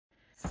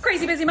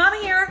Crazy Busy Mama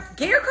here.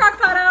 Get your crock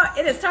pot out.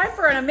 It is time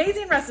for an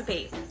amazing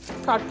recipe.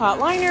 Crock pot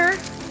liner,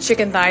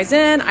 chicken thighs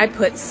in. I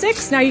put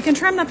 6. Now you can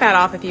trim the fat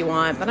off if you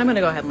want, but I'm gonna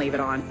go ahead and leave it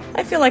on.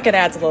 I feel like it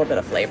adds a little bit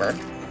of flavor.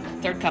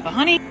 1/3 cup of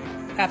honey,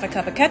 1/2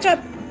 cup of ketchup,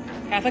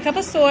 1/2 cup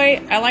of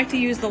soy. I like to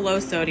use the low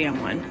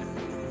sodium one.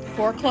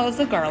 4 cloves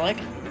of garlic,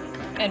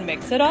 and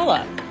mix it all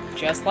up,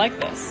 just like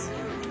this.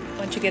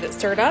 Once you get it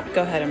stirred up,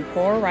 go ahead and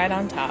pour right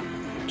on top,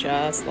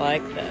 just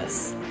like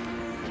this.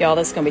 Y'all,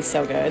 this is gonna be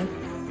so good.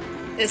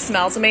 It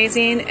smells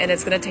amazing and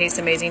it's gonna taste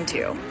amazing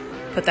too.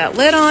 Put that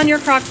lid on your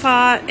crock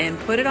pot and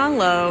put it on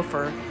low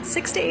for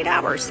 6 to 8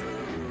 hours.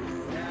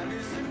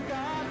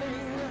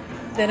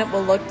 Then it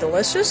will look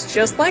delicious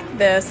just like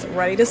this,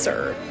 ready to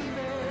serve.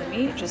 The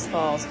meat just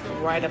falls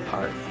right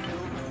apart.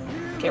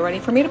 Get ready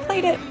for me to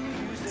plate it.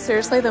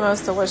 Seriously, the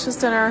most delicious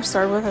dinner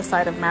served with a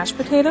side of mashed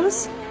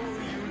potatoes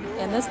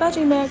and this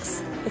veggie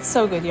mix. It's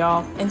so good,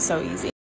 y'all, and so easy.